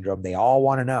legs syndrome, they all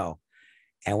want to know.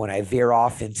 And when I veer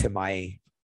off into my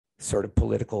sort of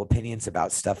political opinions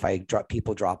about stuff,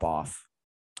 people drop off.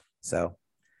 So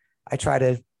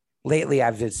lately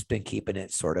I've just been keeping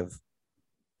it sort of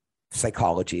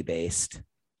psychology based.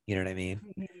 You know what I mean?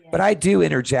 Yeah. But I do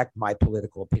interject my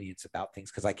political opinions about things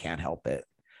because I can't help it.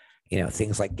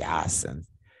 Things like gas and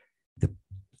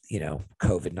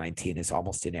COVID-19 is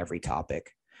almost in every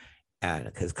topic. And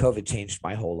because COVID changed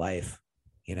my whole life,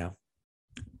 Yeah,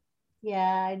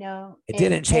 I know. It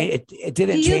didn't change. It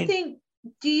didn't change.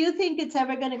 Do you think it's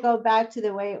ever going to go back to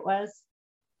the way it was?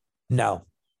 No.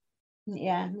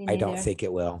 Yeah, I don't think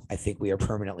it will. I think we are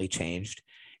permanently changed.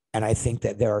 And I think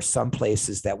that there are some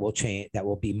places that will change, that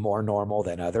will be more normal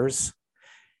than others,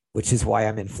 which is why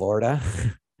I'm in Florida.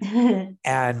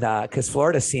 And because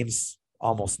Florida seems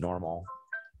almost normal.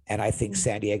 And I think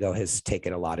San Diego has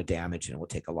taken a lot of damage and it will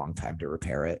take a long time to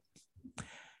repair it.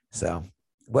 So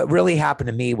what really happened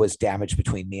to me was damage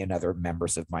between me and other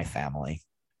members of my family.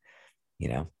 You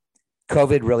know,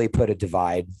 COVID really put a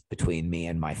divide between me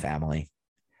and my family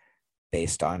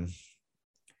based on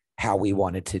how we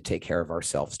wanted to take care of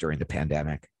ourselves during the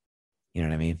pandemic. You know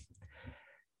what I mean?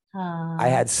 I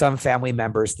had some family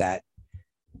members that,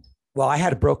 well, I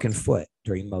had a broken foot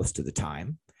during most of the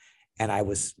time, and I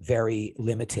was very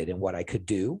limited in what I could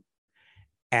do.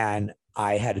 And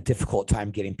I had a difficult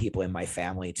time getting people in my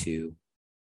family to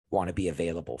want to be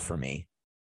available for me.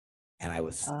 And I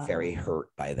was very hurt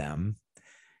by them.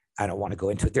 I don't want to go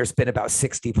into it. There's been about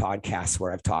 60 podcasts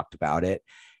where I've talked about it.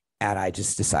 And I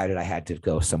just decided I had to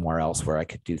go somewhere else where I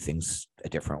could do things a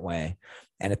different way.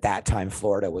 And at that time,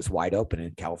 Florida was wide open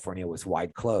and California was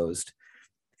wide closed.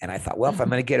 And I thought, well, if I'm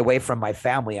going to get away from my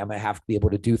family, I'm going to have to be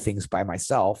able to do things by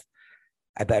myself.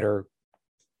 I better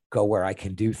go where I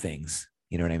can do things.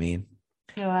 You know what I mean?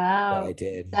 Wow. So I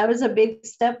did. That was a big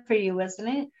step for you, wasn't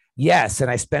it? Yes.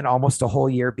 And I spent almost a whole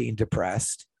year being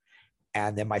depressed.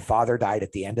 And then my father died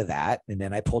at the end of that. And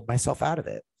then I pulled myself out of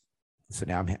it. So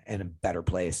now I'm in a better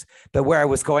place. But where I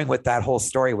was going with that whole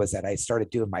story was that I started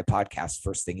doing my podcast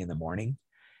first thing in the morning,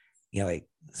 you know, like,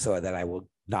 so that I will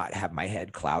not have my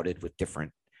head clouded with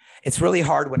different. It's really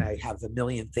hard when I have a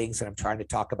million things and I'm trying to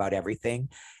talk about everything,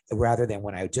 rather than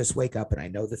when I just wake up and I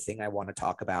know the thing I want to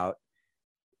talk about,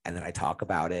 and then I talk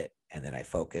about it and then I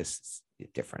focus.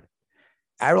 It's different.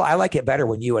 I like it better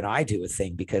when you and I do a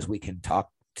thing, because we can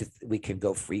we can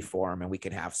go free form and we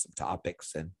can have some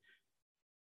topics, and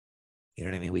you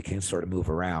know what I mean? We can sort of move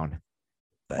around,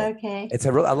 but okay. It's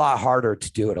a lot harder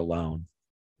to do it alone.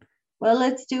 Well,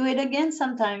 let's do it again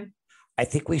sometime. I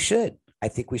think we should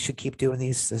keep doing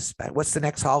these. What's the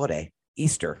next holiday?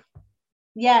 Easter.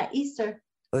 Yeah, Easter.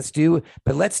 Let's do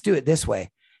it this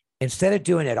way. Instead of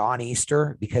doing it on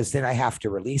Easter, because then I have to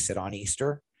release it on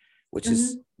Easter, which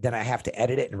is then I have to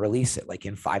edit it and release it like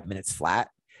in 5 minutes flat.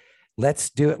 Let's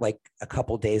do it like a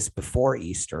couple days before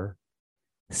Easter,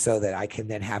 so that I can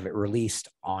then have it released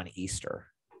on Easter.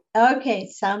 Okay,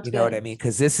 sounds good. You know what I mean?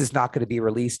 Because this is not going to be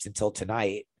released until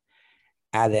tonight.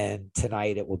 And then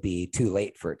tonight it will be too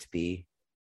late for it to be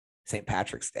St.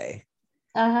 Patrick's Day.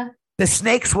 Uh-huh. The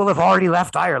snakes will have already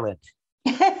left Ireland.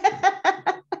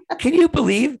 Can you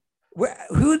believe?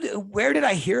 Where did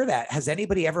I hear that? Has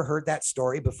anybody ever heard that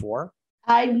story before?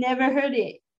 I've never heard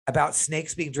it. About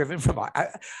snakes being driven from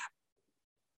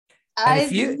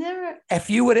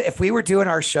if we were doing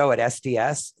our show at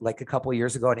SDS like a couple of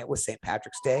years ago and it was St.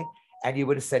 Patrick's Day, and you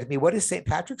would have said to me, what is St.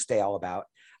 Patrick's Day all about?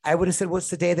 I would have said, what's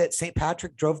the day that St.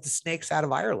 Patrick drove the snakes out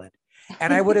of Ireland?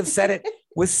 And I would have said it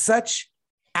with such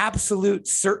absolute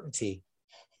certainty.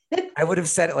 I would have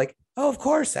said it like, oh, of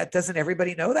course, that doesn't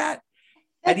everybody know that?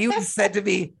 And you would have said to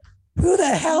me, who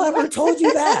the hell ever told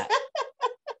you that?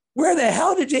 Where the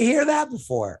hell did you hear that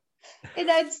before?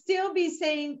 And I'd still be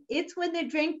saying, it's when they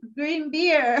drink green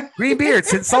beer. Green beer,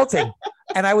 it's insulting.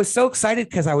 And I was so excited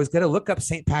because I was going to look up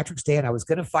St. Patrick's Day and I was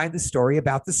going to find the story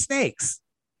about the snakes.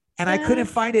 And I couldn't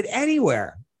find it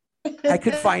anywhere. I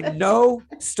could find no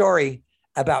story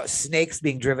about snakes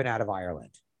being driven out of Ireland.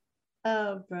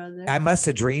 Oh, brother. I must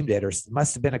have dreamed it, or it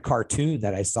must have been a cartoon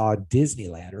that I saw in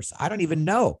Disneyland, or I don't even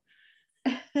know.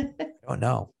 I don't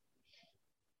know.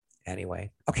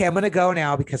 Anyway. Okay, I'm going to go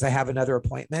now because I have another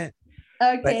appointment.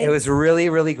 Okay. But it was really,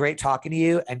 really great talking to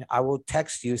you. And I will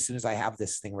text you as soon as I have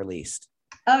this thing released.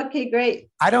 Okay, great.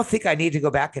 I don't think I need to go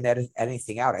back and edit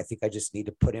anything out. I think I just need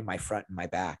to put in my front and my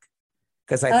back.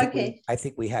 Because I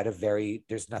think we had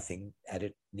there's nothing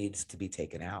edit needs to be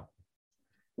taken out.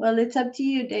 Well, it's up to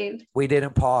you, Dave. We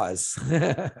didn't pause.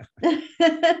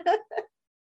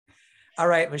 All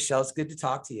right, Michelle, it's good to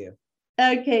talk to you.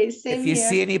 Okay, same If you here.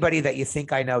 see anybody that you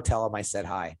think I know, tell them I said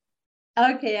hi.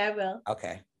 Okay, I will.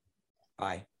 Okay.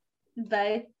 Bye.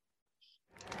 Bye.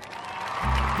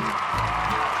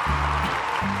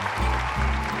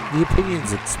 The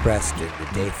opinions expressed in the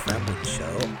Dave Fremlin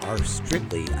Show are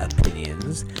strictly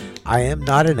opinions. I am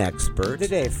not an expert. The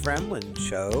Dave Fremlin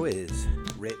Show is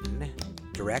written,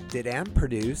 directed, and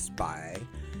produced by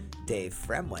Dave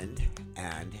Fremlin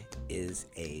and is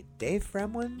a Dave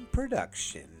Fremlin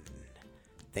production.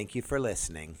 Thank you for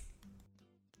listening.